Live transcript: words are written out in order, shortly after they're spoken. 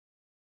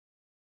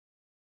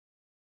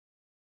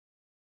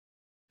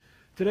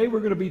Today we're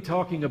going to be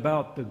talking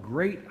about the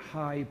great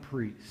high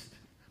priest.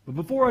 But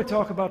before I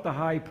talk about the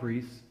high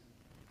priest,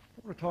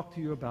 I want to talk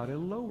to you about a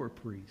lower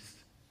priest.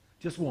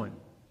 Just one.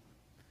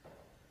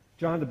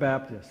 John the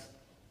Baptist,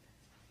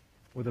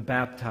 or the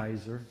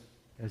baptizer,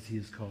 as he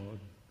is called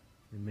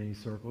in many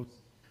circles.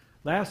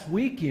 Last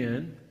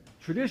weekend,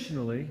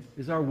 traditionally,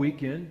 is our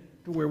weekend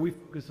to where we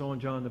focus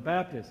on John the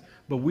Baptist.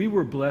 But we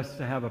were blessed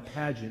to have a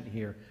pageant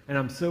here, and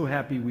I'm so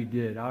happy we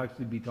did. I'll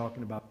actually be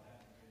talking about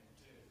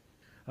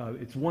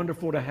it's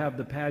wonderful to have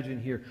the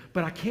pageant here,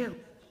 but I can't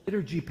let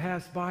liturgy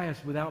pass by us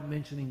without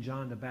mentioning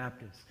John the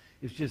Baptist.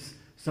 It's just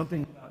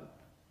something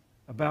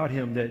about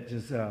him that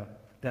just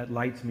that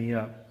lights me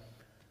up.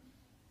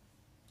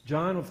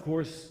 John, of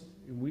course,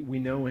 we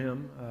know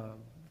him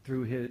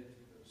through his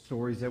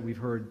stories that we've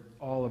heard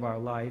all of our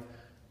life,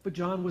 but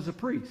John was a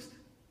priest.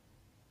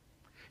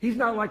 He's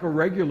not like a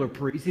regular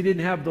priest. He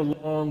didn't have the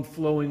long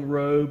flowing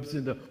robes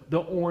and the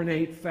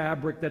ornate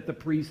fabric that the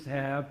priests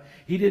have.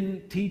 He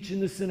didn't teach in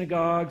the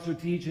synagogues or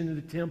teach in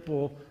the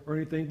temple or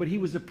anything, but he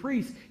was a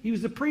priest. He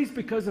was a priest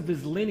because of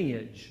his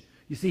lineage.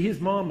 You see, his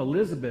mom,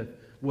 Elizabeth,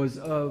 was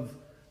of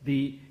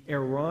the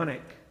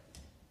Aaronic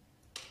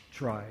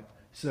tribe.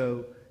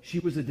 So she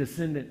was a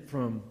descendant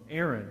from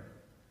Aaron.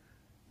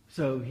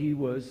 So he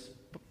was,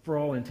 for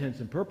all intents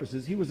and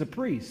purposes, he was a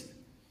priest.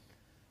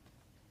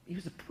 He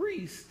was a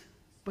priest,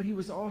 but he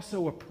was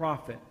also a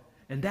prophet.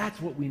 And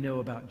that's what we know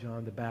about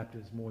John the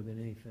Baptist more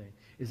than anything,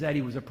 is that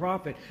he was a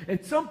prophet.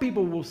 And some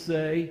people will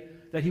say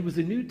that he was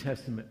a New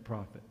Testament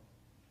prophet.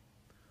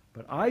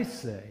 But I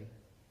say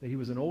that he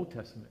was an Old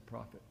Testament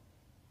prophet.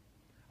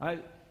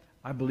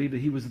 I believe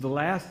that he was the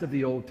last of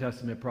the Old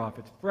Testament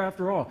prophets. For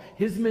after all,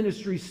 his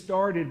ministry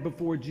started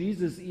before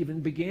Jesus even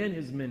began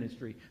his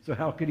ministry. So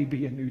how could he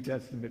be a New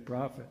Testament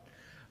prophet?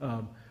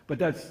 But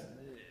that's,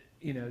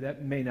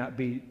 that may not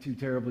be too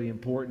terribly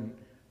important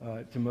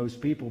to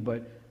most people,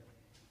 but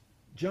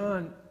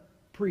John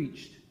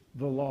preached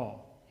the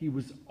law. He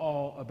was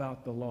all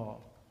about the law.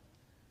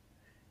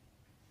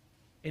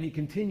 And he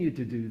continued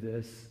to do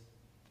this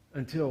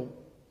until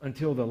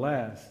the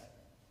last.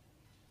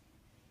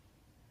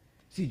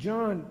 See,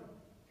 John,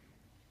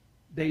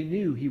 they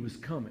knew he was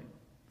coming.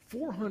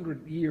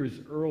 400 years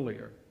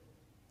earlier,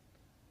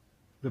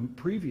 the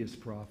previous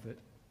prophet,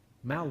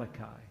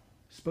 Malachi,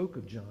 spoke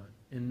of John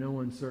in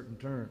no uncertain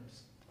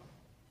terms.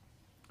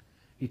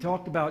 He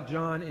talked about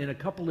John in a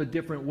couple of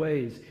different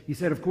ways. He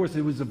said, of course,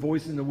 it was a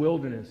voice in the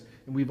wilderness,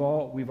 and we've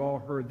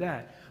all heard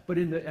that. But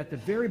at the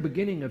very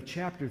beginning of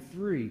chapter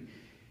 3,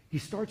 he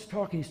starts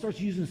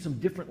using some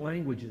different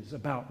languages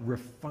about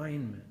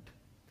refinement.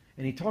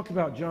 And he talked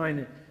about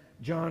John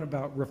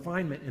about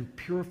refinement and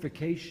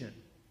purification.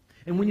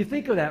 And when you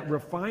think of that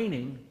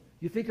refining,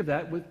 you think of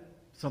that with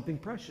something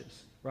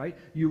precious, right?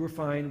 You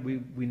refine,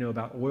 we know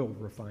about oil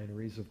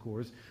refineries, of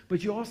course,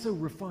 but you also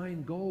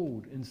refine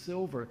gold and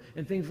silver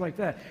and things like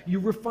that. You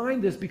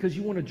refine this because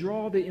you want to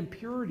draw the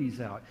impurities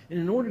out. And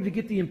in order to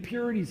get the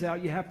impurities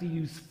out, you have to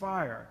use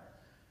fire.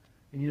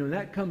 And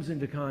that comes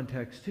into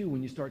context too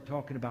when you start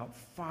talking about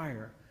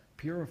fire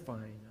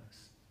purifying us.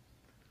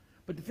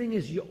 But the thing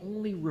is, you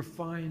only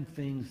refine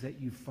things that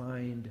you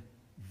find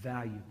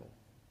valuable,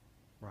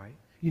 right?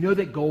 You know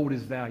that gold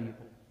is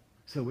valuable,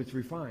 so it's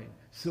refined.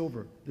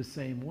 Silver, the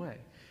same way.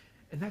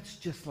 And that's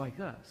just like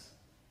us.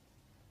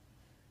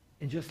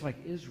 And just like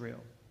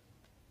Israel.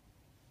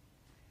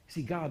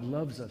 See, God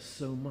loves us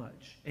so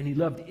much. And he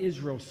loved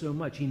Israel so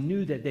much. He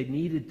knew that they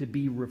needed to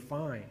be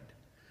refined.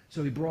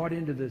 So he brought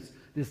into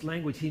this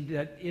language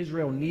that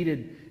Israel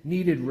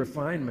needed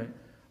refinement.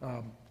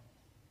 And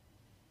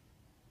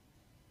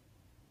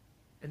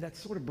that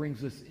sort of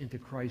brings us into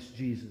Christ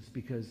Jesus,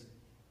 because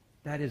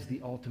that is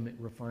the ultimate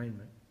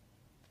refinement.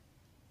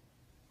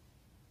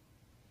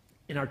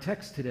 In our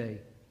text today,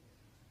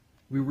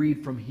 we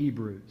read from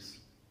Hebrews.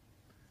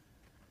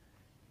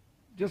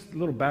 Just a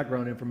little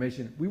background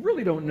information. We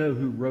really don't know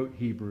who wrote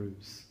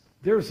Hebrews.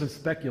 There is some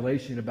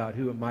speculation about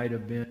who it might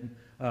have been.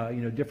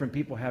 Different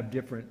people have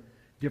different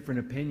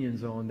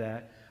opinions on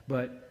that.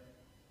 But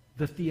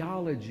the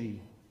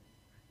theology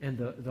and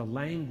the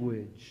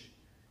language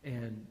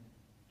and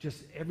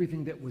just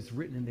everything that was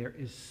written in there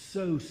is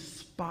so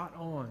spot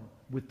on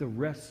with the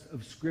rest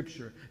of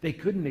Scripture. They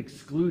couldn't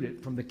exclude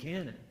it from the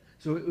canon.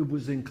 So it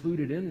was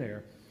included in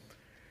there.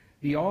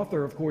 The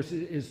author, of course,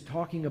 is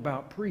talking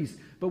about priests.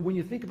 But when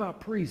you think about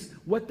priests,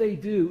 what they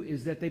do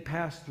is that they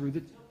pass through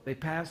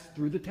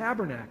the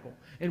tabernacle.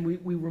 And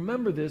we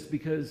remember this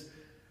because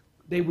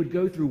they would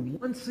go through,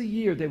 once a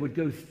year, they would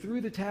go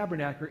through the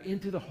tabernacle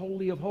into the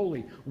Holy of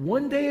Holies.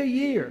 One day a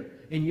year,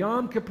 in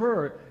Yom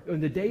Kippur, on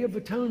the Day of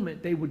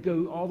Atonement, they would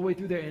go all the way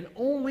through there. And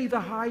only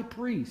the high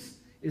priest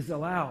is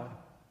allowed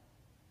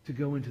to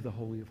go into the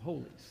Holy of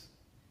Holies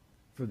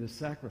for this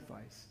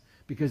sacrifice,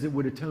 because it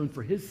would atone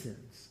for his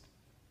sins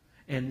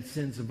and the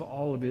sins of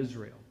all of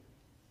Israel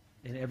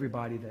and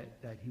everybody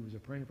that he was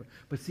praying for.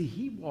 But see,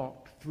 he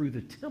walked through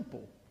the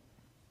temple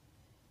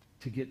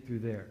to get through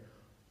there.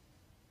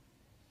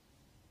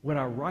 What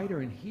our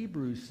writer in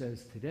Hebrews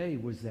says today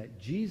was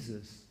that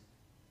Jesus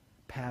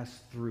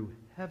passed through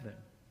heaven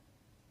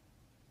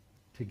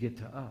to get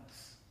to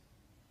us.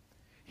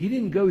 He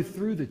didn't go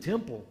through the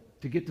temple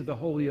to get to the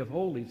Holy of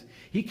Holies.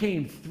 He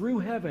came through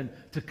heaven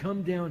to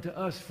come down to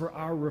us for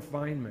our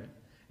refinement.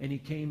 And he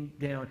came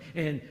down.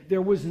 And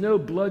there was no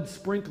blood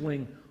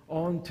sprinkling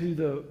onto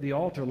the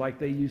altar like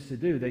they used to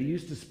do. They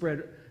used to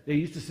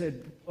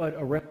set blood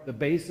around the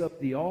base of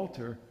the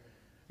altar,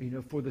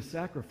 for the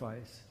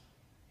sacrifice.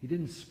 He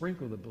didn't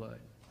sprinkle the blood.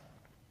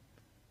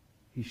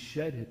 He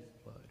shed his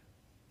blood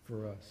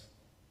for us.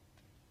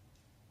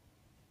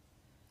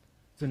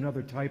 It's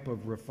another type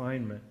of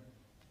refinement.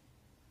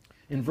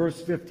 In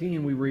verse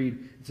 15 we read,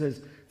 it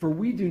says, "For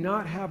we do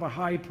not have a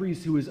high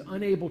priest who is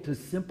unable to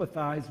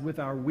sympathize with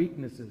our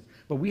weaknesses,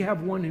 but we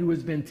have one who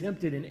has been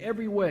tempted in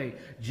every way,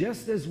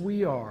 just as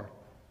we are,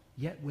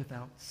 yet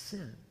without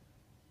sin."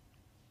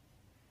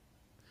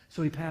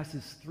 So he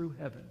passes through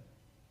heaven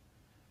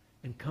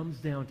and comes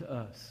down to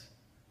us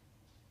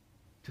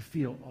to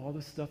feel all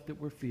the stuff that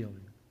we're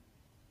feeling,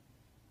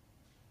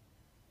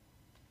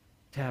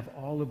 to have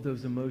all of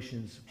those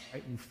emotions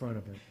right in front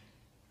of him,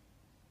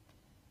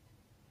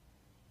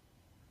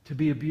 to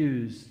be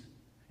abused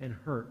and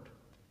hurt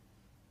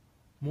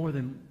more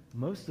than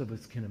most of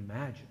us can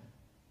imagine.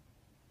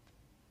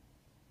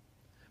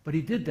 But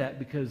he did that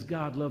because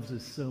God loves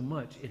us so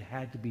much, it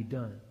had to be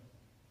done.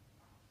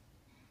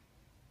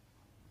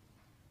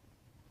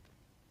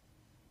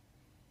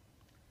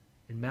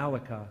 In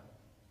Malachi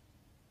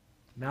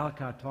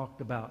talked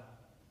about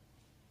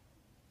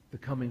the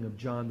coming of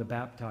John the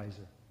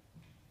Baptizer.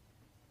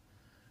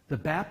 The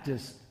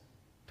Baptist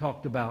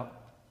talked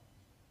about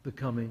the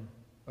coming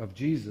of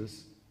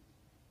Jesus.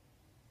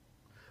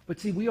 But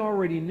see, we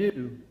already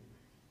knew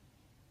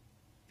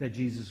that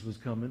Jesus was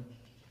coming.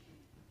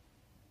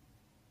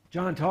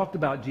 John talked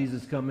about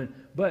Jesus coming,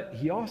 but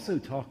he also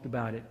talked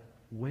about it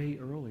way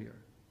earlier.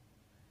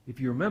 If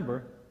you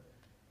remember,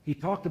 he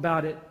talked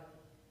about it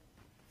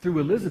through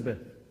Elizabeth.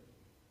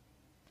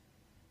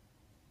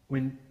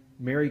 When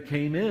Mary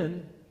came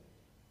in,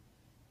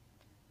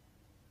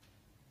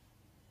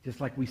 just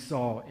like we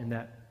saw in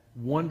that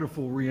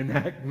wonderful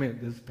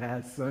reenactment this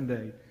past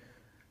Sunday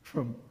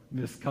from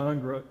Miss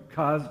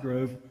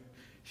Cosgrove,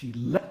 she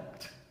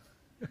leapt.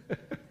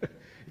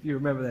 If you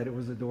remember that, it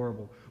was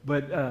adorable.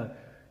 But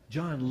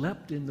John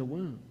leapt in the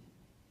womb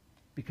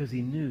because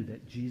he knew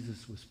that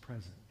Jesus was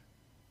present.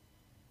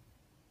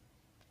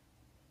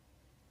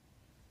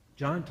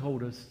 John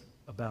told us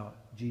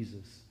about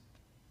Jesus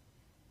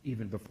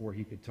even before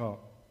he could talk.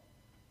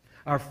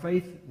 Our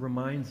faith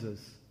reminds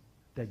us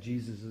that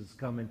Jesus is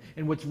coming.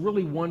 And what's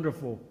really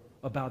wonderful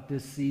about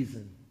this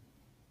season,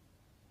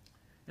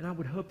 and I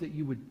would hope that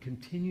you would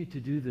continue to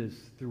do this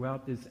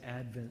throughout this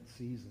Advent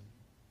season,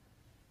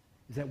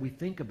 is that we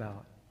think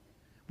about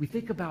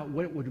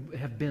what it would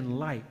have been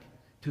like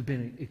to have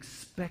been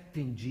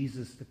expecting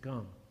Jesus to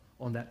come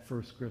on that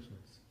first Christmas.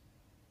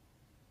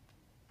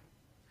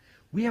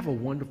 We have a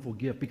wonderful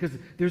gift because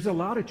there's a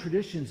lot of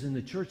traditions in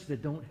the church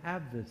that don't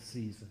have this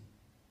season.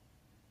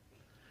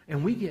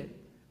 And we get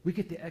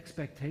the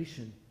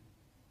expectation.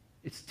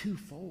 It's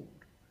twofold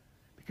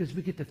because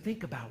we get to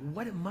think about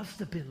what it must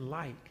have been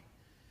like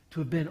to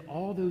have been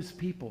all those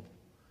people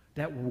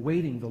that were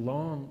waiting, the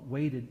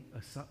long-awaited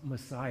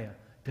Messiah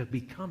to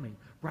be coming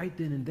right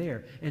then and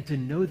there, and to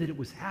know that it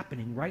was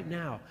happening right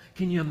now.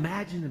 Can you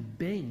imagine them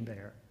being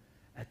there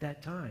at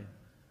that time,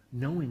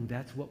 knowing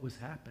that's what was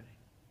happening?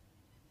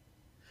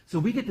 So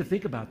we get to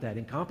think about that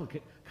and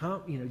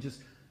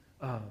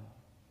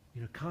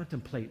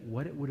contemplate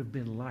what it would have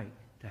been like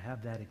to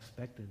have that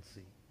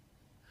expectancy.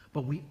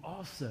 But we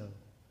also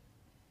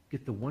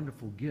get the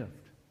wonderful gift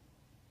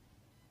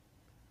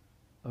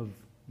of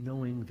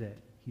knowing that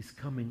he's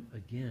coming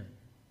again.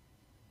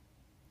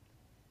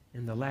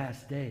 In the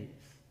last days,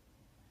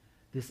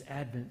 this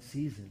Advent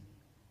season,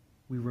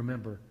 we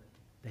remember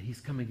that he's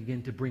coming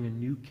again to bring a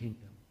new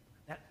kingdom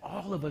that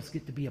all of us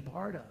get to be a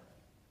part of.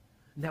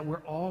 And that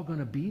we're all going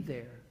to be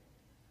there.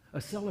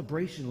 A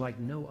celebration like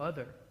no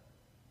other.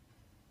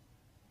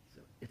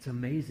 So it's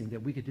amazing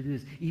that we get to do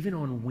this even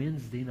on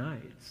Wednesday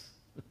nights,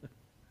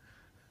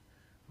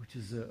 which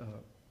is a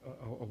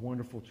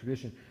wonderful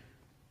tradition.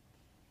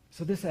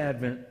 So this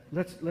Advent,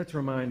 let's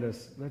remind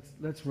us,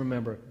 let's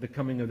remember the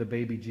coming of the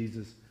baby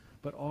Jesus,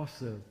 but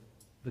also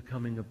the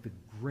coming of the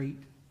great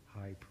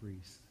high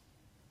priest.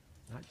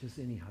 Not just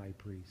any high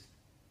priest.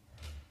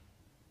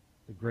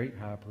 The great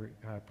high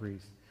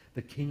priest.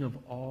 The King of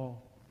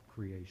all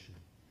creation,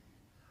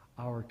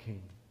 our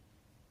King,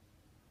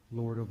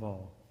 Lord of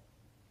all,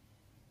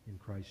 in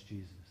Christ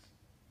Jesus.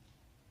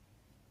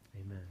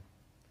 Amen.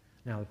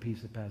 Now the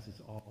peace that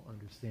passes all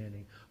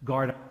understanding.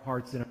 Guard our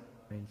hearts and our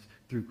minds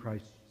through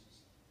Christ Jesus.